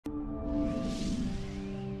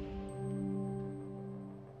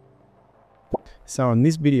So in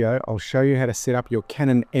this video, I'll show you how to set up your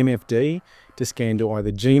Canon MFD to scan to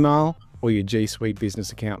either Gmail or your G Suite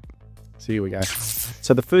business account. So here we go.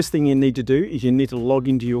 So the first thing you need to do is you need to log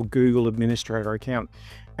into your Google administrator account.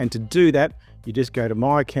 And to do that, you just go to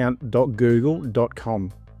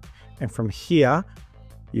myaccount.google.com. And from here,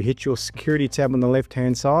 you hit your security tab on the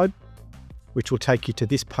left-hand side, which will take you to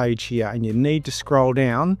this page here. And you need to scroll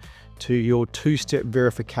down to your two-step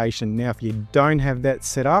verification. Now, if you don't have that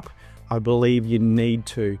set up, I believe you need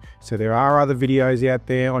to. So there are other videos out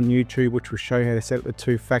there on YouTube which will show you how to set up the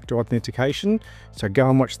two-factor authentication. So go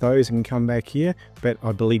and watch those and come back here. But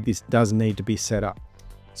I believe this does need to be set up.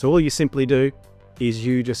 So all you simply do is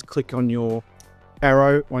you just click on your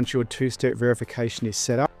arrow once your two-step verification is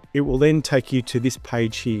set up. It will then take you to this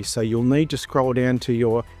page here. So you'll need to scroll down to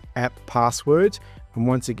your app passwords. And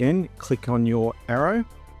once again, click on your arrow.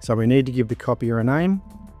 So we need to give the copier a name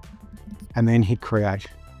and then hit create.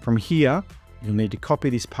 From here, you'll need to copy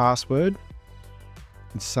this password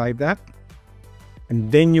and save that.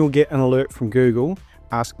 And then you'll get an alert from Google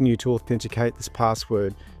asking you to authenticate this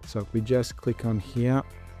password. So if we just click on here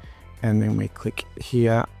and then we click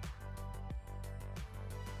here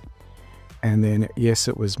and then yes,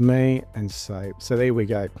 it was me, and save. So there we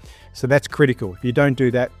go. So that's critical. If you don't do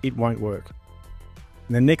that, it won't work.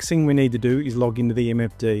 And the next thing we need to do is log into the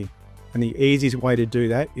MFD. And the easiest way to do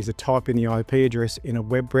that is to type in the IP address in a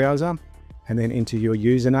web browser and then enter your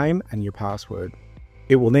username and your password.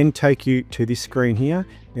 It will then take you to this screen here.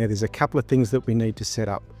 Now there's a couple of things that we need to set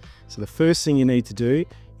up. So the first thing you need to do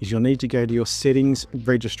is you'll need to go to your settings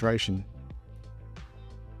registration.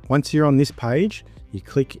 Once you're on this page, you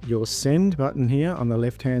click your send button here on the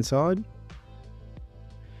left-hand side.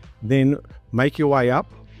 Then make your way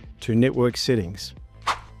up to network settings.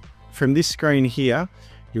 From this screen here,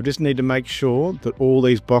 you'll just need to make sure that all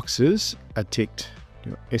these boxes are ticked.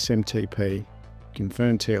 Your SMTP,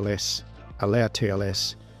 confirm TLS, allow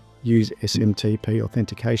TLS, use SMTP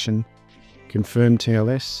authentication, confirm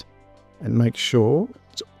TLS, and make sure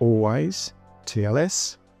it's always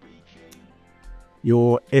TLS.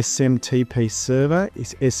 Your SMTP server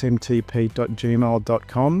is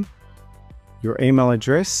smtp.gmail.com. Your email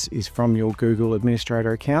address is from your Google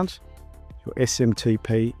administrator account. Your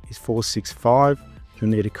SMTP is 465.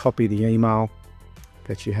 You'll need to copy the email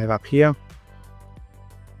that you have up here.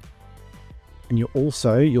 And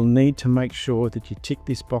you'll need to make sure that you tick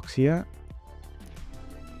this box here.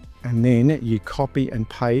 And then you copy and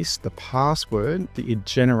paste the password that you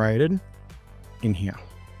generated in here.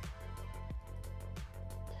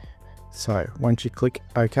 So once you click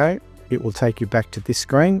OK, it will take you back to this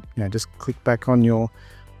screen. Just click back on your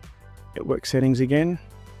network settings again,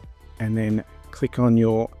 and then click on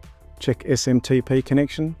your check SMTP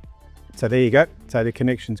connection. So there you go. So the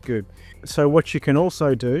connection's good. So what you can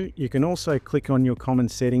also do, you can also click on your common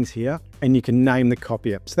settings here and you can name the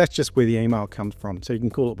copier. So that's just where the email comes from. So you can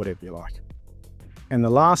call it whatever you like. And the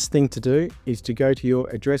last thing to do is to go to your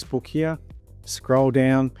address book here, scroll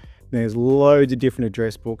down. There's loads of different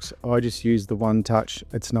address books. I just use the One Touch.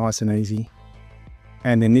 It's nice and easy.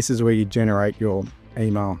 And then this is where you generate your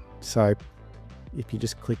email. So if you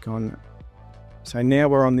just click on, so now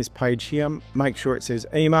we're on this page here, make sure it says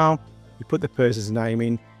email, you put the person's name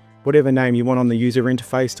in, whatever name you want on the user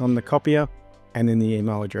interface on the copier, and then the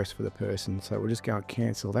email address for the person. So we'll just go and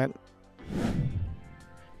cancel that.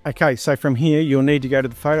 Okay, so from here, you'll need to go to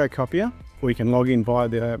the photocopier, or you can log in via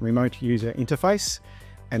the remote user interface,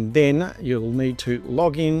 and then you'll need to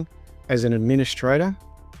log in as an administrator.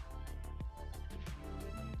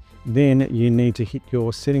 Then you need to hit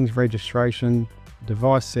your settings registration,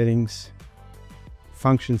 device settings,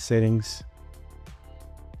 function settings,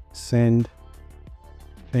 send,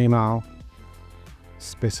 email,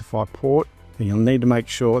 specify port, and you'll need to make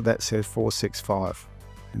sure that says 465.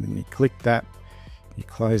 And then you click that, you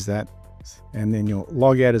close that, and then you'll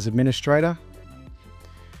log out as administrator,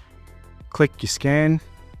 click your scan,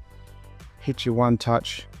 hit your One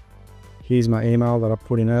Touch, here's my email that I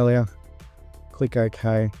put in earlier, click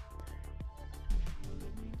OK.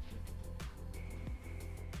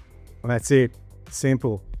 And that's it.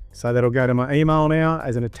 Simple. So that'll go to my email now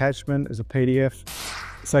as an attachment, as a PDF.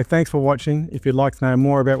 So thanks for watching. If you'd like to know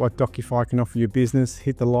more about what DocuFi can offer your business,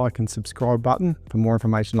 hit the like and subscribe button for more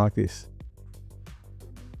information like this.